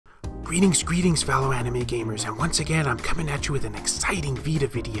Greetings fellow anime gamers, and once again I'm coming at you with an exciting Vita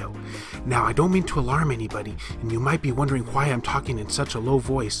video. Now I don't mean to alarm anybody, and you might be wondering why I'm talking in such a low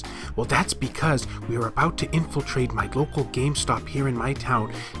voice. Well, that's because we are about to infiltrate my local Gamestop here in my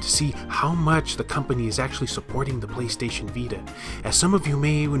town to see how much the company is actually supporting the PlayStation Vita. As some of you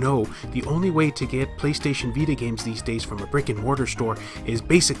may know, the only way to get PlayStation Vita games these days from a brick and mortar store is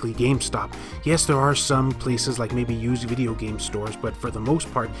basically GameStop. Yes, there are some places like maybe used video game stores, but for the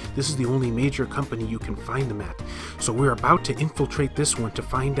most part this is the only major company you can find them at. So we're about to infiltrate this one to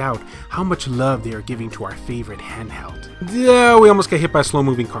find out how much love they are giving to our favorite handheld. Yeah, we almost got hit by a slow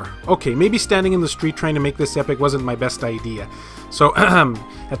moving car. Okay, maybe standing in the street trying to make this epic wasn't my best idea. So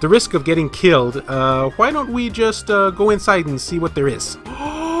at the risk of getting killed, why don't we just go inside and see what there is.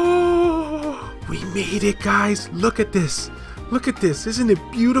 We made it, guys. Look at this. Look at this, isn't it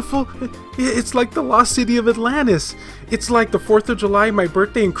beautiful? It's like the lost city of Atlantis. It's like the 4th of July, my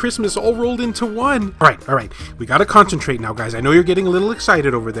birthday, and Christmas all rolled into one. Alright, we gotta concentrate now, guys. I know you're getting a little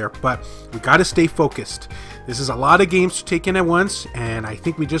excited over there, but we gotta stay focused. This is a lot of games to take in at once, and I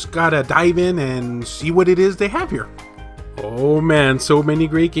think we just gotta dive in and see what it is they have here. Oh man, so many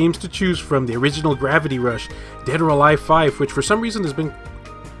great games to choose from. The original Gravity Rush, Dead or Alive 5, which for some reason has been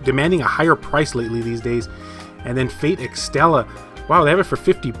demanding a higher price lately these days. And then Fate Extella. Wow, they have it for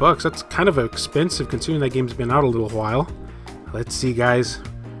 50 bucks. That's kind of expensive considering that game's been out a little while. Let's see, guys.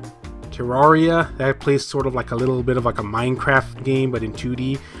 Terraria, that plays sort of like a little bit of like a Minecraft game, but in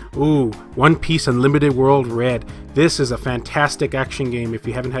 2D. Ooh, One Piece Unlimited World Red. This is a fantastic action game if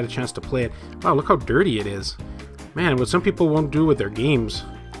you haven't had a chance to play it. Wow, look how dirty it is. Man, what some people won't do with their games,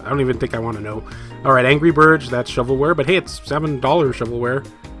 I don't even think I want to know. Alright, Angry Birds, that's shovelware, but hey, it's $7 shovelware.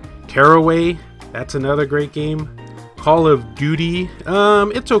 Tearaway. That's another great game. Call of Duty.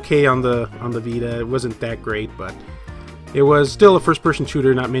 It's okay on the Vita. It wasn't that great, but it was still a first-person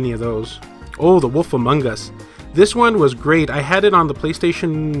shooter. Not many of those. Oh, The Wolf Among Us. This one was great. I had it on the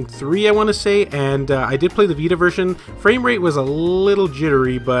PlayStation 3, I want to say, and I did play the Vita version. Frame rate was a little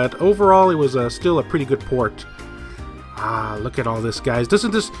jittery, but overall it was still a pretty good port. Ah, look at all this, guys.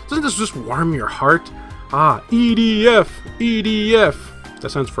 Doesn't this just warm your heart? Ah, EDF. That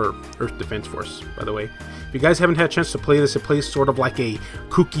stands for Earth Defense Force, by the way. If you guys haven't had a chance to play this, it plays sort of like a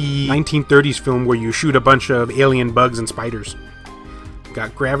kooky 1930s film where you shoot a bunch of alien bugs and spiders.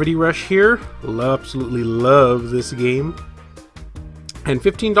 Got Gravity Rush here. Absolutely love this game. And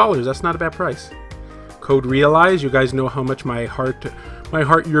 $15, that's not a bad price. Code Realize, you guys know how much my heart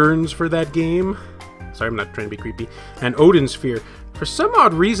yearns for that game. Sorry, I'm not trying to be creepy. And Odin Sphere. For some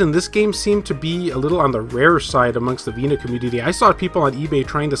odd reason, this game seemed to be a little on the rare side amongst the Vita community. I saw people on eBay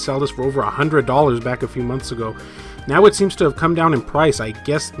trying to sell this for over $100 back a few months ago. Now it seems to have come down in price. I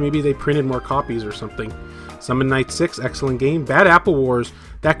guess maybe they printed more copies or something. Summon Night 6, excellent game. Bad Apple Wars,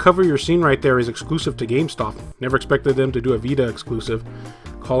 that cover you're seeing right there is exclusive to GameStop. Never expected them to do a Vita exclusive.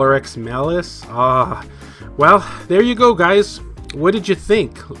 Caller X Malice, well, there you go, guys. What did you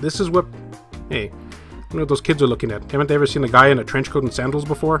think? This is what... Hey... I don't know what those kids are looking at. Haven't they ever seen a guy in a trench coat and sandals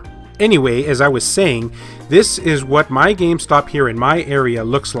before? Anyway, as I was saying, this is what my GameStop here in my area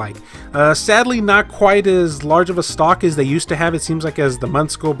looks like. Sadly, not quite as large of a stock as they used to have. It seems like as the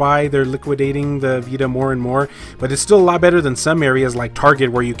months go by, they're liquidating the Vita more and more. But it's still a lot better than some areas like Target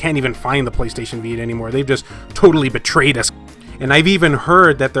where you can't even find the PlayStation Vita anymore. They've just totally betrayed us. And I've even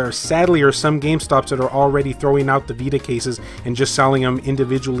heard that there sadly are some GameStops that are already throwing out the Vita cases and just selling them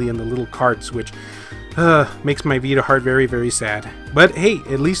individually in the little carts, which... makes my Vita heart very, very sad. But hey,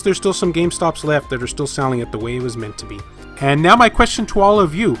 at least there's still some GameStops left that are still selling it the way it was meant to be. And now my question to all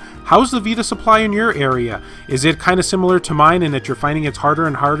of you, how's the Vita supply in your area? Is it kind of similar to mine in that you're finding it's harder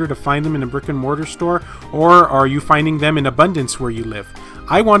and harder to find them in a brick and mortar store? Or are you finding them in abundance where you live?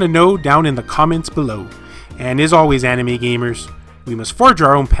 I want to know down in the comments below. And as always, anime gamers, we must forge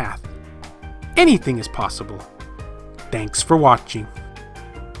our own path. Anything is possible. Thanks for watching.